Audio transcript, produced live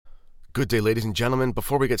Good day, ladies and gentlemen.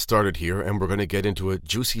 Before we get started here, and we're going to get into a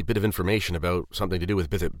juicy bit of information about something to do with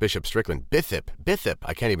Bishop Strickland. Bishop,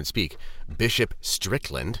 I can't even speak. Bishop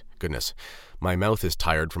Strickland. Goodness, my mouth is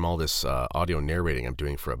tired from all this audio narrating I'm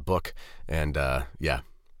doing for a book. And yeah.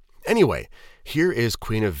 Anyway, here is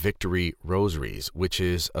Queen of Victory Rosaries, which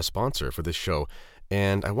is a sponsor for this show.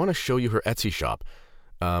 And I want to show you her Etsy shop.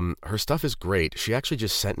 Her stuff is great. She actually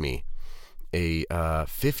just sent me a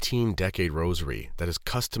 15-decade rosary that is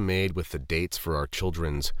custom made with the dates for our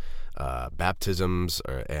children's baptisms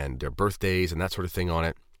and their birthdays and that sort of thing on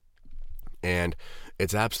it. And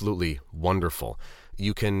it's absolutely wonderful.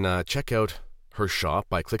 You can check out her shop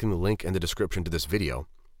by clicking the link in the description to this video.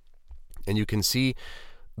 And you can see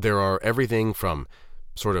there are everything from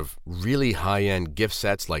sort of really high-end gift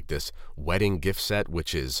sets like this wedding gift set,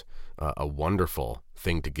 which is a wonderful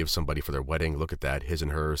thing to give somebody for their wedding. Look at that, his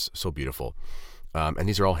and hers, so beautiful. And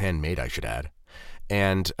these are all handmade, I should add.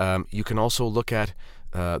 And you can also look at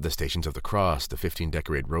the Stations of the Cross, the 15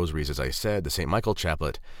 decorated rosaries, as I said, the St. Michael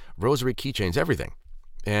Chaplet, rosary keychains, everything.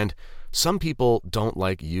 And some people don't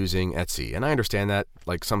like using Etsy, and I understand that.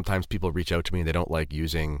 Like sometimes people reach out to me and they don't like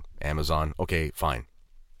using Amazon. Okay, fine.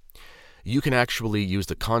 You can actually use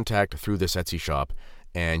the contact through this Etsy shop,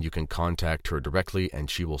 and you can contact her directly, and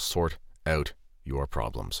she will sort out your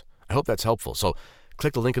problems. I hope that's helpful. So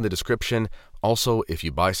click the link in the description. Also, if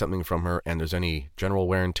you buy something from her and there's any general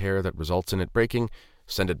wear and tear that results in it breaking,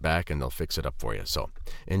 send it back and they'll fix it up for you. So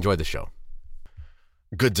enjoy the show.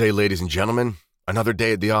 Good day, ladies and gentlemen. Another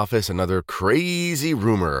day at the office, another crazy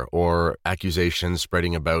rumor or accusation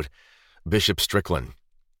spreading about Bishop Strickland.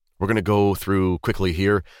 We're going to go through quickly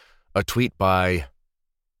here a tweet by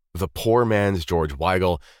the poor man's George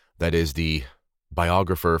Weigel, that is the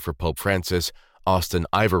biographer for Pope Francis, Austin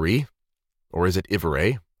Ivory, or is it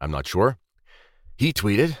Ivory? I'm not sure. He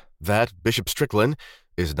tweeted that Bishop Strickland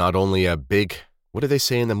is not only a big, what do they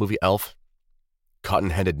say in the movie Elf?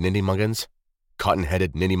 Cotton-headed ninny-muggins?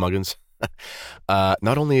 Cotton-headed ninny-muggins?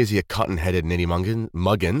 Not only is he a cotton-headed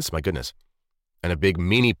ninny-muggins, my goodness, and a big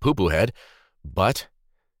meanie poo-poo head, but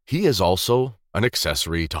he is also an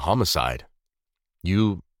accessory to homicide.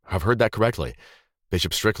 You have heard that correctly.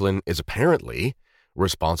 Bishop Strickland is apparently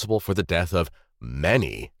responsible for the death of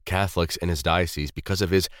many Catholics in his diocese because of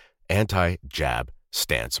his anti-jab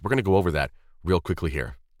stance. We're going to go over that real quickly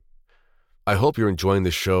here. I hope you're enjoying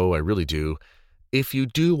this show. I really do. If you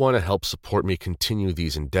do want to help support me continue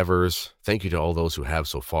these endeavors, thank you to all those who have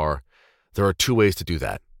so far. There are two ways to do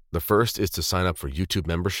that. The first is to sign up for YouTube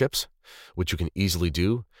memberships, which you can easily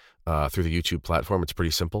do through the YouTube platform. It's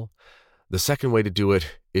pretty simple. The second way to do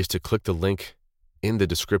it is to click the link in the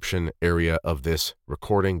description area of this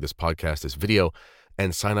recording, this podcast, this video,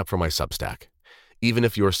 and sign up for my Substack. Even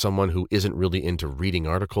if you're someone who isn't really into reading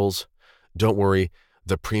articles, don't worry.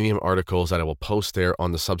 The premium articles that I will post there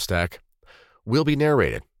on the Substack will be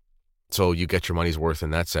narrated, so you get your money's worth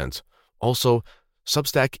in that sense. Also,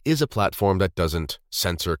 Substack is a platform that doesn't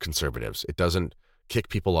censor conservatives. It doesn't kick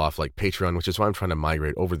people off like Patreon, which is why I'm trying to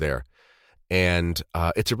migrate over there. And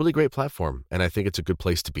it's a really great platform, and I think it's a good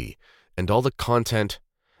place to be. And all the content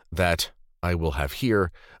that I will have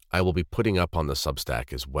here, I will be putting up on the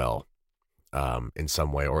Substack as well, in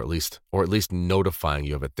some way, or at least notifying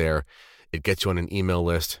you of it there. It gets you on an email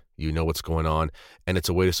list. You know what's going on, and it's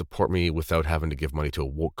a way to support me without having to give money to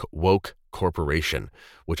a woke corporation,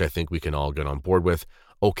 which I think we can all get on board with.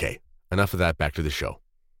 Okay, enough of that. Back to the show.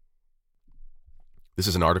 This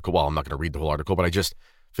is an article. Well, I'm not going to read the whole article, but I just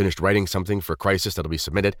finished writing something for Crisis that'll be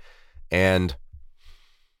submitted. And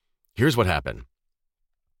here's what happened.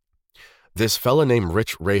 This fella named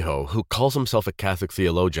Rich Reho, who calls himself a Catholic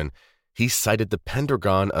theologian, he cited the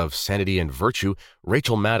Pentagon of Sanity and Virtue,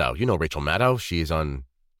 Rachel Maddow. You know Rachel Maddow. She is on,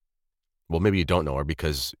 well, maybe you don't know her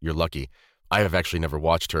because you're lucky. I have actually never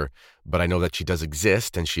watched her, but I know that she does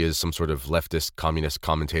exist, and she is some sort of leftist communist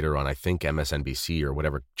commentator on, I think, MSNBC or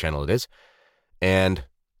whatever channel it is. And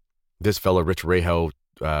this fellow, Rich Reho,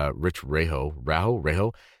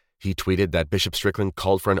 he tweeted that Bishop Strickland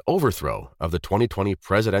called for an overthrow of the 2020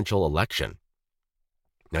 presidential election.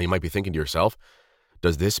 Now, you might be thinking to yourself,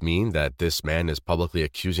 does this mean that this man is publicly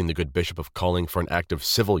accusing the good bishop of calling for an act of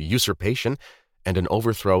civil usurpation and an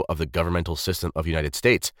overthrow of the governmental system of the United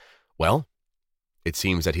States? Well, it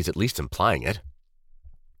seems that he's at least implying it.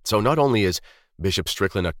 So not only is Bishop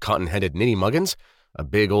Strickland a cotton-headed ninny-muggins, a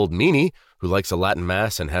big old meanie who likes a Latin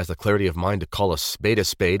mass and has the clarity of mind to call a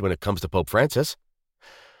spade when it comes to Pope Francis,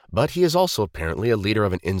 but he is also apparently a leader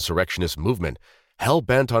of an insurrectionist movement,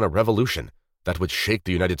 hell-bent on a revolution that would shake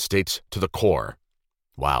the United States to the core.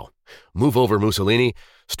 Wow. Move over, Mussolini.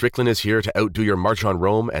 Strickland is here to outdo your march on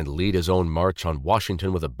Rome and lead his own march on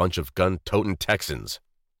Washington with a bunch of gun-toting Texans.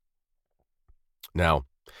 Now,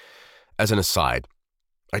 as an aside,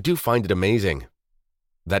 I do find it amazing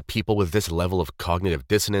that people with this level of cognitive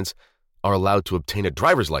dissonance are allowed to obtain a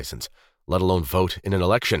driver's license, let alone vote in an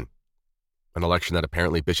election. An election that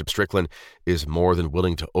apparently Bishop Strickland is more than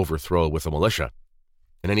willing to overthrow with a militia.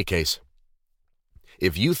 In any case,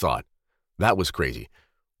 if you thought that was crazy,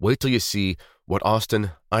 wait till you see what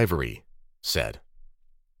Austin Ivory said.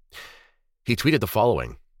 He tweeted the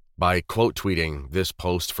following by quote tweeting this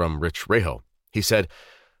post from Rich Reho. He said,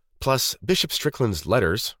 plus Bishop Strickland's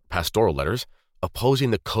letters, pastoral letters,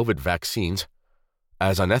 opposing the COVID vaccines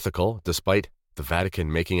as unethical despite the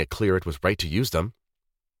Vatican making it clear it was right to use them.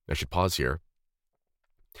 I should pause here.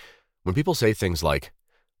 When people say things like,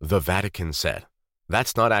 the Vatican said,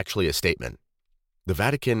 that's not actually a statement. The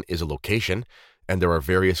Vatican is a location, and there are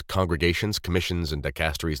various congregations, commissions, and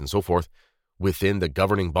dicasteries and so forth within the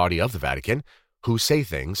governing body of the Vatican who say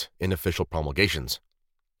things in official promulgations.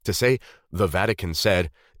 To say the Vatican said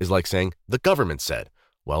is like saying the government said.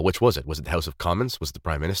 Well, which was it? Was it the House of Commons? Was it the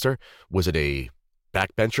Prime Minister? Was it a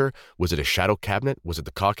backbencher? Was it a shadow cabinet? Was it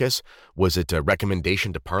the caucus? Was it a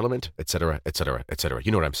recommendation to Parliament? Etc., etc., etc.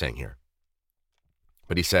 You know what I'm saying here.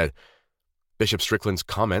 But he said Bishop Strickland's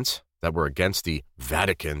comments that were against the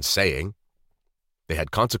Vatican saying they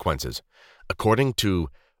had consequences. According to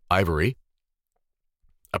Ivory,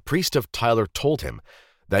 a priest of Tyler told him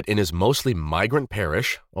that in his mostly migrant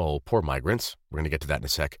parish, oh, poor migrants, we're going to get to that in a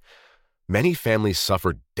sec, many families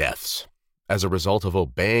suffered deaths as a result of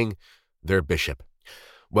obeying their bishop.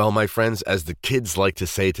 Well, my friends, as the kids like to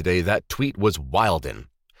say today, that tweet was wildin'.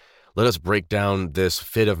 Let us break down this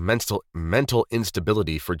fit of mental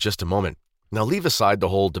instability for just a moment. Now, leave aside the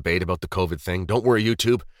whole debate about the COVID thing. Don't worry,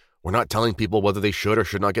 YouTube. We're not telling people whether they should or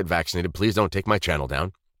should not get vaccinated. Please don't take my channel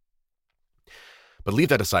down. But leave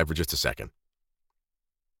that aside for just a second.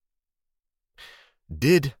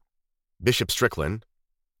 Did Bishop Strickland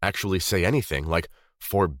actually say anything like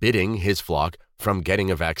forbidding his flock from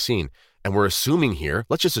getting a vaccine? And we're assuming here,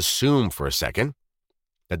 let's just assume for a second,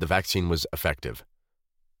 that the vaccine was effective.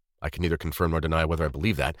 I can neither confirm nor deny whether I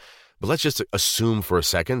believe that, but let's just assume for a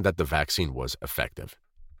second that the vaccine was effective.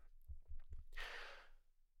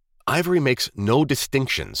 Ivory makes no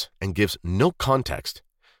distinctions and gives no context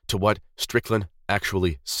to what Strickland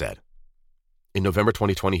actually said. In November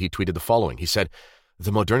 2020, he tweeted the following. He said,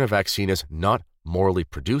 the Moderna vaccine is not morally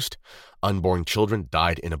produced. Unborn children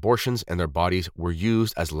died in abortions and their bodies were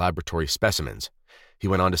used as laboratory specimens. He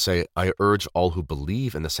went on to say, I urge all who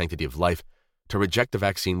believe in the sanctity of life to reject the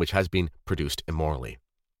vaccine which has been produced immorally.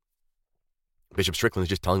 Bishop Strickland is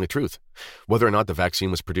just telling the truth. Whether or not the vaccine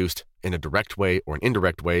was produced in a direct way or an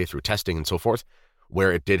indirect way through testing and so forth,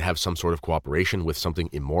 where it did have some sort of cooperation with something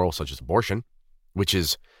immoral such as abortion, which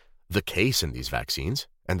is the case in these vaccines,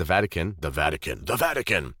 and the Vatican,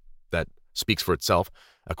 that speaks for itself,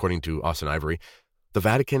 according to Austin Ivory, the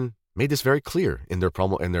Vatican made this very clear in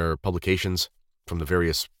their publications from the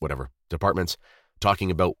various departments, talking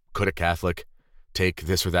about could a Catholic take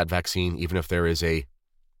this or that vaccine, even if there is a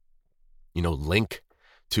link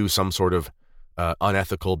to some sort of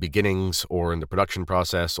unethical beginnings or in the production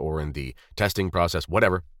process or in the testing process,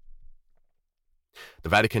 whatever. The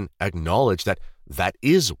Vatican acknowledged that that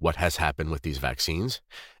is what has happened with these vaccines.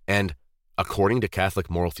 And according to Catholic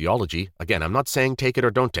moral theology, again, I'm not saying take it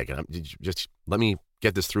or don't take it. Just let me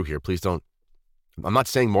get this through here. Please don't. I'm not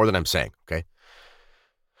saying more than I'm saying, okay?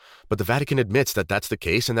 But the Vatican admits that that's the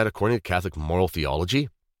case and that according to Catholic moral theology,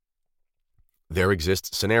 there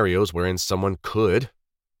exist scenarios wherein someone could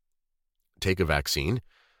take a vaccine,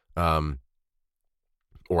 or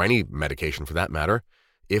any medication for that matter,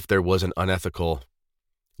 if there was an unethical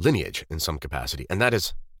lineage in some capacity. And that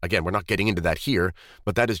is, again, we're not getting into that here,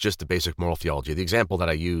 but that is just the basic moral theology. The example that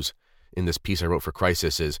I use in this piece I wrote for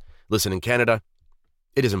Crisis is, listen, in Canada,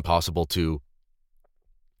 it is impossible to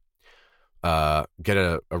get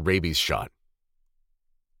a rabies shot.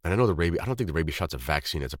 And I know I don't think the rabies shot's a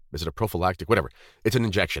vaccine. Is it a prophylactic? Whatever. It's an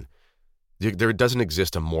injection. There doesn't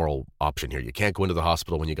exist a moral option here. You can't go into the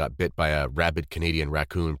hospital when you got bit by a rabid Canadian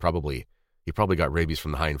raccoon. You probably got rabies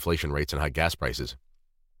from the high inflation rates and high gas prices.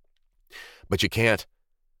 But you can't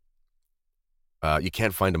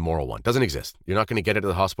find a moral one. Doesn't exist. You're not going to get it at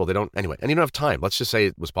the hospital. Anyway, and you don't have time. Let's just say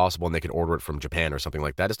it was possible and they could order it from Japan or something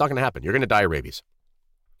like that. It's not going to happen. You're going to die of rabies.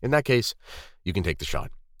 In that case, you can take the shot.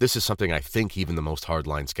 This is something I think even the most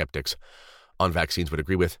hardline skeptics on vaccines would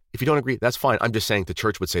agree with. If you don't agree, that's fine. I'm just saying the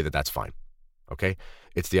church would say that that's fine. Okay?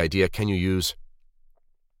 It's the idea, can you use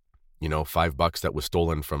 $5 that was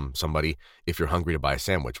stolen from somebody if you're hungry to buy a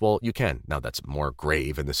sandwich. Well, you can. Now, that's more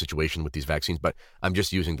grave in the situation with these vaccines, but I'm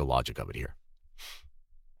just using the logic of it here.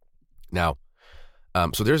 Now,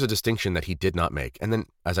 so there's a distinction that he did not make. And then,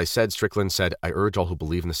 as I said, Strickland said, I urge all who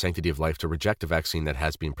believe in the sanctity of life to reject a vaccine that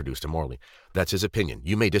has been produced immorally. That's his opinion.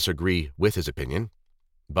 You may disagree with his opinion,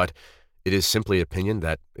 but it is simply an opinion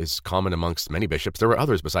that is common amongst many bishops. There were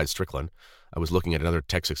others besides Strickland. I was looking at another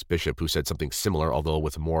Texas bishop who said something similar, although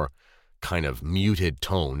with a more kind of muted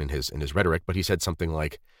tone in his rhetoric. But he said something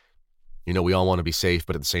like, we all want to be safe,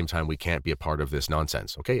 but at the same time, we can't be a part of this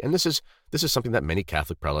nonsense. Okay, and this is something that many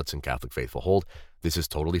Catholic prelates and Catholic faithful hold. This is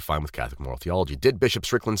totally fine with Catholic moral theology. Did Bishop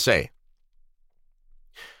Strickland say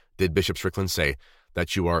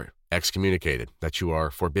that you are excommunicated, that you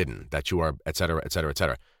are forbidden, that you are, et cetera, et cetera, et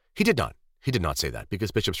cetera? He did not. He did not say that,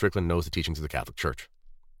 because Bishop Strickland knows the teachings of the Catholic Church.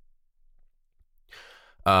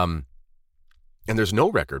 And there's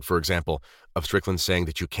no record, for example, of Strickland saying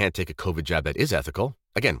that you can't take a COVID jab that is ethical.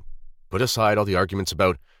 Again, put aside all the arguments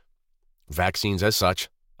about vaccines as such.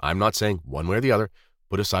 I'm not saying one way or the other.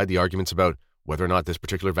 Put aside the arguments about whether or not this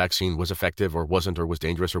particular vaccine was effective or wasn't, or was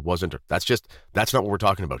dangerous or wasn't. That's not what we're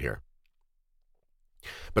talking about here.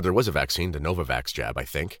 But there was a vaccine, the Novavax jab, I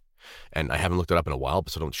think. And I haven't looked it up in a while,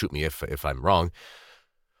 so don't shoot me if I'm wrong.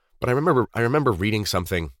 But I remember reading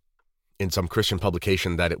something in some Christian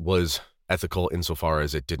publication that it was ethical insofar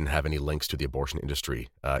as it didn't have any links to the abortion industry.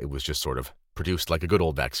 It was just sort of produced like a good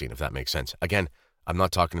old vaccine, if that makes sense. Again, I'm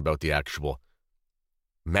not talking about the actual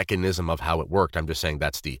mechanism of how it worked. I'm just saying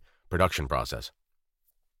that's the production process.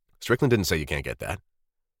 Strickland didn't say you can't get that.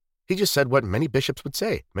 He just said what many bishops would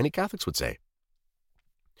say, many Catholics would say.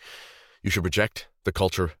 You should reject the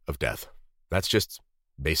culture of death. That's just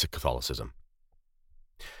basic Catholicism.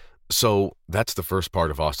 So that's the first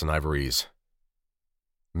part of Austin Ivory's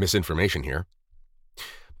misinformation here.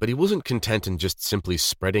 But he wasn't content in just simply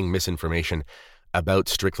spreading misinformation about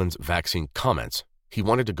Strickland's vaccine comments. He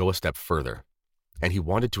wanted to go a step further, and he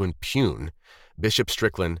wanted to impugn Bishop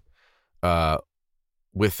Strickland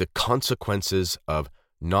with the consequences of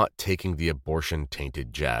not taking the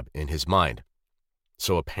abortion-tainted jab in his mind.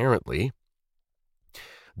 So apparently,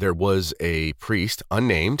 there was a priest,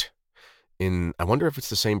 unnamed, I wonder if it's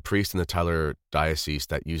the same priest in the Tyler diocese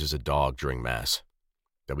that uses a dog during Mass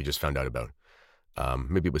that we just found out about.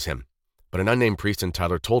 Maybe it was him. But an unnamed priest in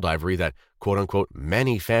Tyler told Ivory that, quote-unquote,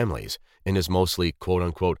 many families in his mostly,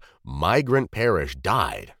 quote-unquote, migrant parish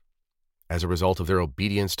died as a result of their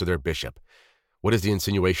obedience to their bishop. What is the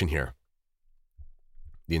insinuation here?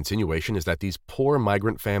 The insinuation is that these poor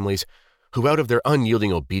migrant families, who out of their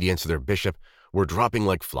unyielding obedience to their bishop were dropping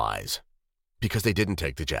like flies because they didn't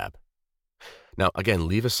take the jab. Now, again,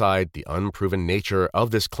 leave aside the unproven nature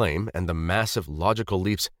of this claim and the massive logical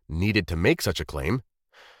leaps needed to make such a claim.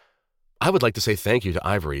 I would like to say thank you to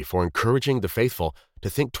Ivory for encouraging the faithful to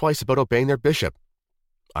think twice about obeying their bishop.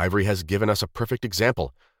 Ivory has given us a perfect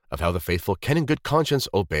example of how the faithful can in good conscience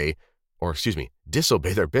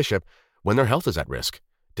disobey their bishop when their health is at risk,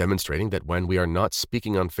 demonstrating that when we are not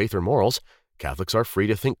speaking on faith or morals, Catholics are free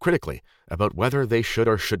to think critically about whether they should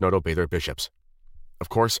or should not obey their bishops. Of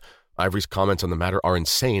course, Ivory's comments on the matter are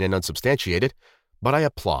insane and unsubstantiated, but I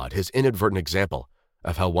applaud his inadvertent example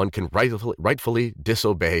of how one can rightfully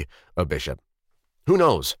disobey a bishop. Who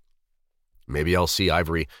knows? Maybe I'll see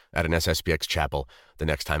Ivory at an SSPX chapel the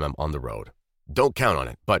next time I'm on the road. Don't count on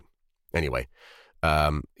it, but anyway,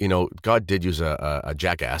 God did use a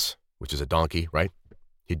jackass, which is a donkey, right?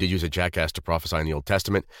 He did use a jackass to prophesy in the Old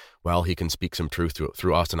Testament. Well, he can speak some truth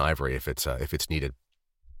through Austin Ivory if it's needed.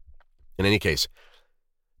 In any case,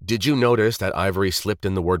 did you notice that Ivory slipped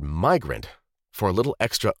in the word migrant for a little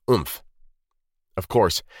extra oomph? Of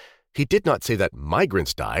course, he did not say that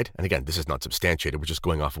migrants died, and again, this is not substantiated, we're just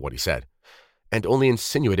going off of what he said, and only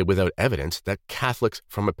insinuated without evidence that Catholics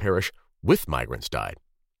from a parish with migrants died.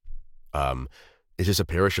 Is this a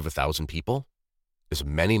parish of 1,000 people? Does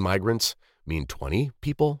many migrants mean 20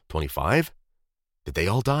 people? 25? Did they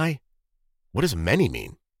all die? What does many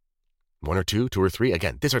mean? 1 or 2, 2 or 3?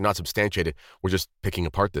 Again, these are not substantiated. We're just picking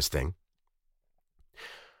apart this thing.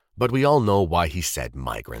 But we all know why he said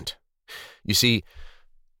migrant. You see,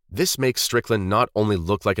 this makes Strickland not only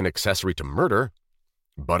look like an accessory to murder,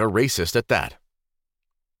 but a racist at that.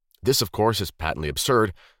 This, of course, is patently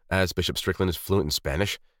absurd, as Bishop Strickland is fluent in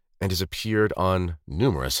Spanish and has appeared on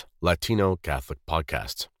numerous Latino Catholic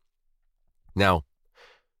podcasts. Now,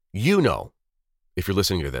 you know, if you're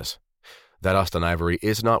listening to this, that Austin Ivory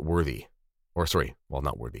is not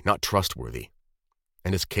trustworthy,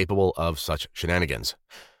 and is capable of such shenanigans.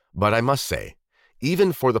 But I must say,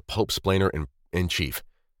 even for the Popesplainer in chief,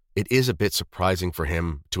 it is a bit surprising for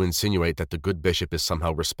him to insinuate that the good bishop is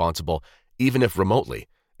somehow responsible, even if remotely,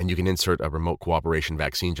 and you can insert a remote cooperation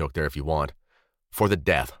vaccine joke there if you want, for the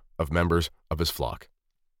death of members of his flock.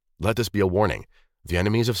 Let this be a warning. The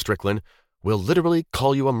enemies of Strickland will literally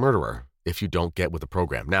call you a murderer if you don't get with the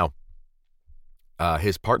program. Now,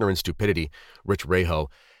 his partner in stupidity, Rich Reho,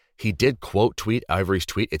 he did quote tweet Ivory's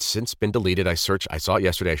tweet. It's since been deleted. I saw it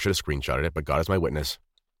yesterday. I should have screenshotted it, but God is my witness.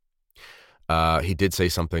 He did say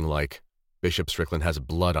something like, Bishop Strickland has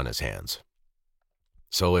blood on his hands.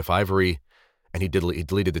 So if Ivory, and he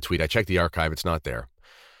deleted the tweet. I checked the archive. It's not there.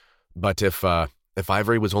 But if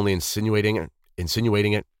Ivory was only insinuating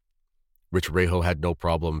it, Rich Reho had no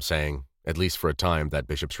problem saying, at least for a time, that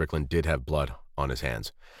Bishop Strickland did have blood on his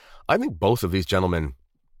hands. I think both of these gentlemen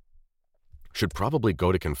should probably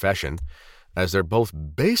go to confession, as they're both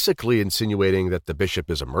basically insinuating that the bishop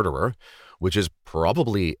is a murderer, which is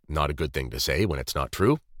probably not a good thing to say when it's not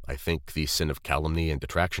true. I think the sin of calumny and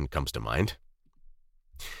detraction comes to mind.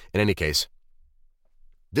 In any case,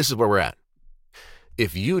 this is where we're at.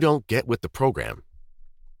 If you don't get with the program,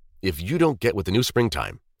 if you don't get with the new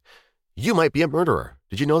springtime, you might be a murderer.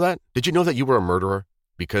 Did you know that? Did you know that you were a murderer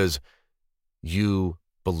because you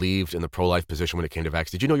believed in the pro-life position when it came to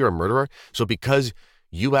vaccines? Did you know you're a murderer? So because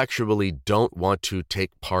you actually don't want to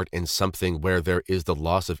take part in something where there is the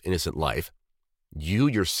loss of innocent life, you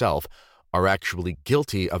yourself are actually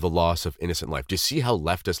guilty of the loss of innocent life. Do you see how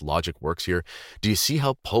leftist logic works here? Do you see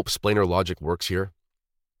how Popesplainer logic works here?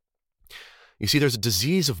 You see, there's a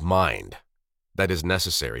disease of mind that is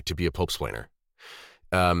necessary to be a Popesplainer.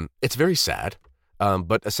 It's very sad,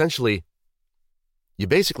 but essentially, you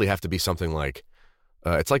basically have to be something like,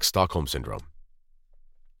 it's like Stockholm Syndrome,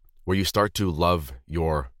 where you start to love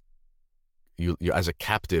you as a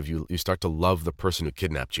captive, you start to love the person who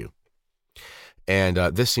kidnapped you. And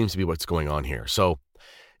this seems to be what's going on here. So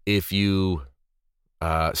if you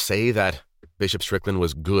say that Bishop Strickland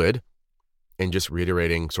was good and just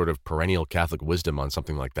reiterating sort of perennial Catholic wisdom on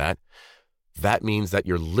something like that, that means that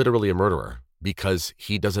you're literally a murderer because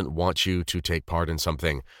he doesn't want you to take part in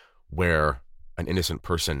something where an innocent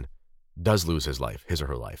person does lose his or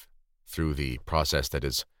her life through the process that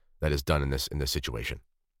is done in this situation.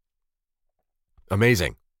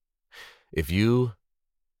 Amazing. If you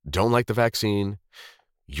don't like the vaccine,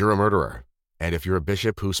 you're a murderer. And if you're a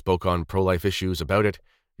bishop who spoke on pro-life issues about it,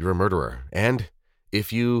 you're a murderer. And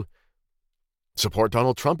if you support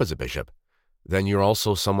Donald Trump as a bishop, then you're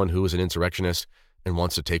also someone who is an insurrectionist and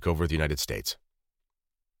wants to take over the United States.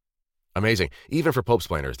 Amazing. Even for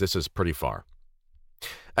Popesplainers, this is pretty far.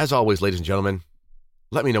 As always, ladies and gentlemen,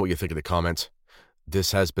 let me know what you think in the comments.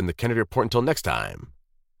 This has been the Kennedy Report. Until next time,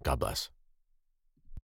 God bless.